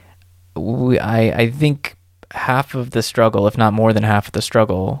I think half of the struggle, if not more than half of the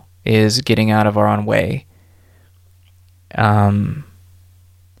struggle, is getting out of our own way. And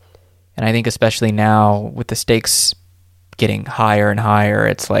I think especially now with the stakes getting higher and higher,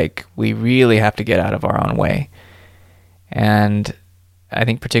 it's like we really have to get out of our own way. And I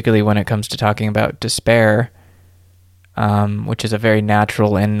think particularly when it comes to talking about despair, which is a very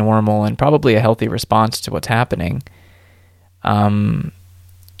natural and normal and probably a healthy response to what's happening,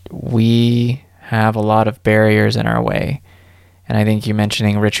 we have a lot of barriers in our way. And I think you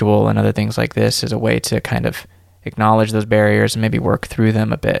mentioning ritual and other things like this is a way to kind of acknowledge those barriers and maybe work through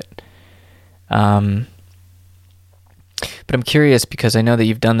them a bit. But I'm curious because I know that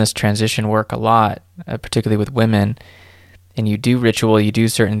you've done this transition work a lot, particularly with women, and you do ritual, you do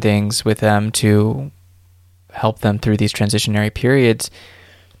certain things with them to help them through these transitionary periods.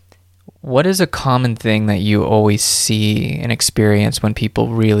 What is a common thing that you always see and experience when people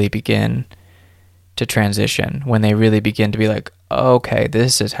really begin to transition, when they really begin to be like, okay,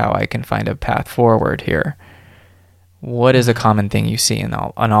 this is how I can find a path forward here? What is a common thing you see in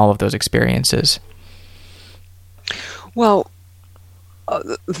all of those experiences? Well,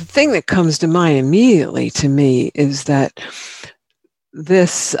 the thing that comes to mind immediately to me is that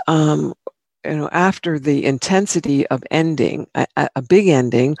this, after the intensity of ending, a big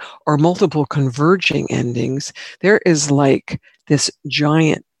ending or multiple converging endings, there is like this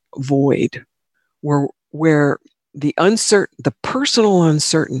giant void where the personal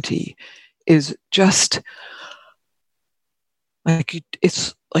uncertainty is just like,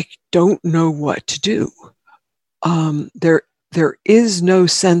 it's like you don't know what to do. There is no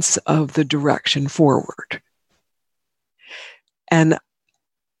sense of the direction forward. And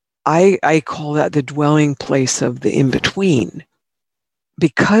I call that the dwelling place of the in-between,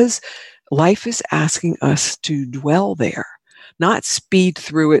 because life is asking us to dwell there, not speed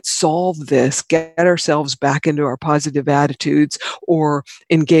through it, solve this, get ourselves back into our positive attitudes, or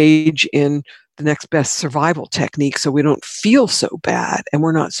engage in the next best survival technique so we don't feel so bad and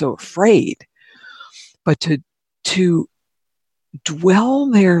we're not so afraid. But to dwell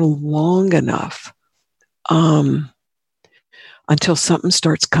there long enough until something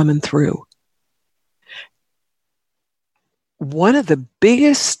starts coming through. One of the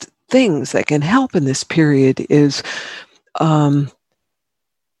biggest things that can help in this period is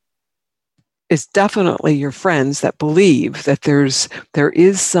definitely your friends that believe that there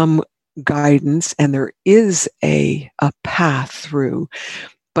is some guidance and there is a path through,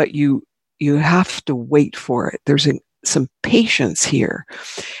 but you have to wait for it. There's some patience here.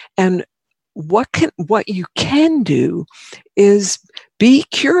 And what you can do is be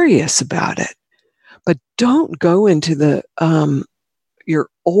curious about it, but don't go into the your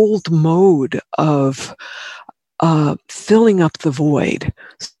old mode of filling up the void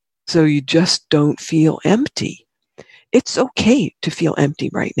so you just don't feel empty. It's okay to feel empty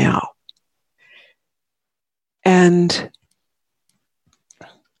right now. And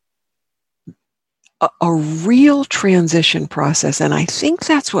a real transition process, and I think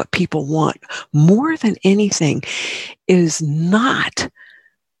that's what people want more than anything, is not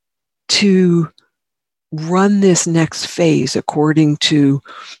to run this next phase according to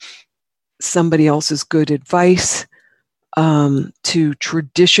somebody else's good advice, to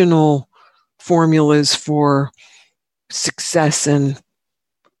traditional formulas for success and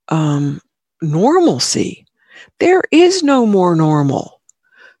normalcy. There is no more normal.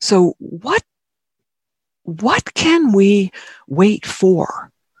 So what can we wait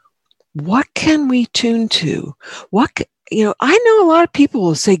for? What can we tune to? I know a lot of people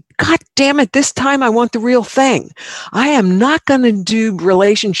will say, God damn it, this time I want the real thing. I am not going to do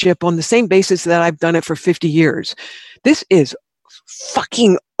relationship on the same basis that I've done it for 50 years. This is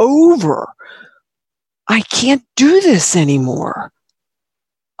fucking over. I can't do this anymore.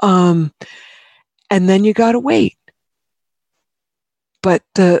 And then you got to wait. But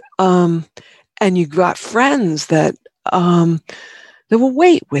and you got friends that will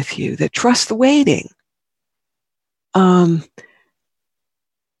wait with you, that trust the waiting. And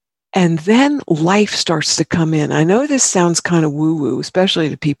then life starts to come in. I know this sounds kind of woo-woo, especially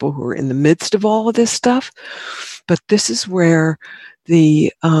to people who are in the midst of all of this stuff, but this is where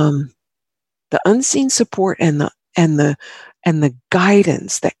the unseen support and the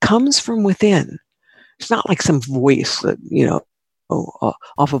guidance that comes from within. It's not like some voice that,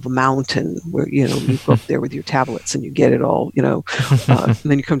 off of a mountain where, you go up there with your tablets and you get it all, and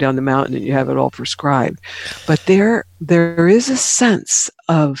then you come down the mountain and you have it all prescribed. But there is a sense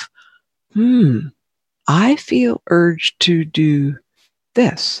of, I feel urged to do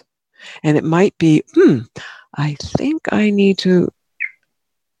this. And it might be, I think I need to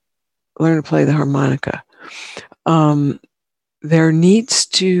learn to play the harmonica. There needs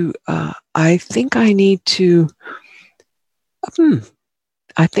to, I think I need to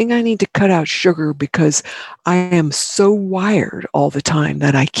cut out sugar because I am so wired all the time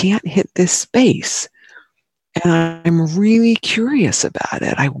that I can't hit this space. And I'm really curious about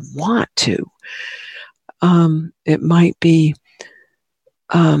it. I want to. It might be,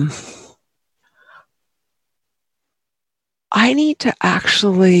 I need to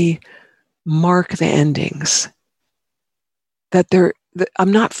actually mark the endings. That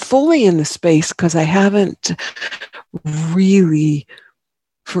I'm not fully in the space because I haven't really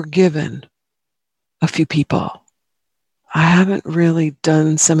forgiven a few people. I haven't really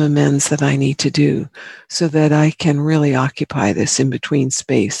done some amends that I need to do so that I can really occupy this in between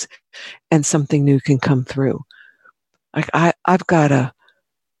space and something new can come through. Like I've got to,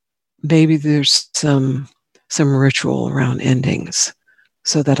 maybe there's some ritual around endings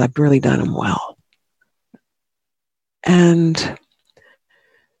so that I've really done them well. And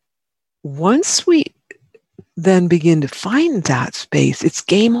once we then begin to find that space, it's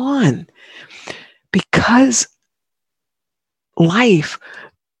game on. Because life,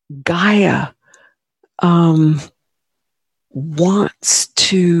 Gaia, wants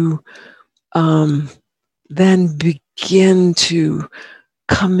to then begin to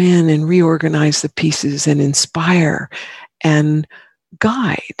come in and reorganize the pieces and inspire and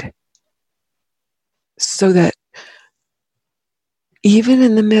guide so that even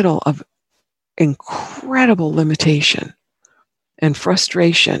in the middle of incredible limitation and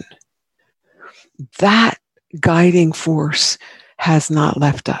frustration, that guiding force has not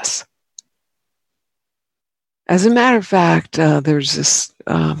left us. As a matter of fact, there's this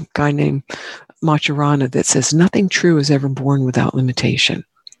guy named Maturana that says, nothing true is ever born without limitation.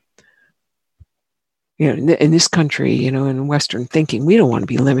 You know, in this country, in Western thinking, we don't want to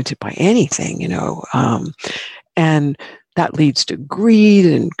be limited by anything, and that leads to greed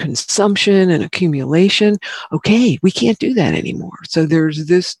and consumption and accumulation. Okay, we can't do that anymore. So there's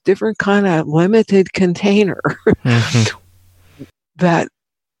this different kind of limited container that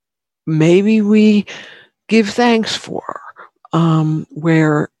maybe we give thanks for,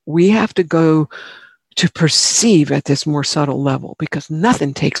 where we have to go to perceive at this more subtle level because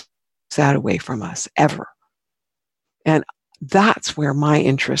nothing takes that away from us ever. And that's where my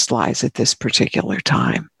interest lies at this particular time.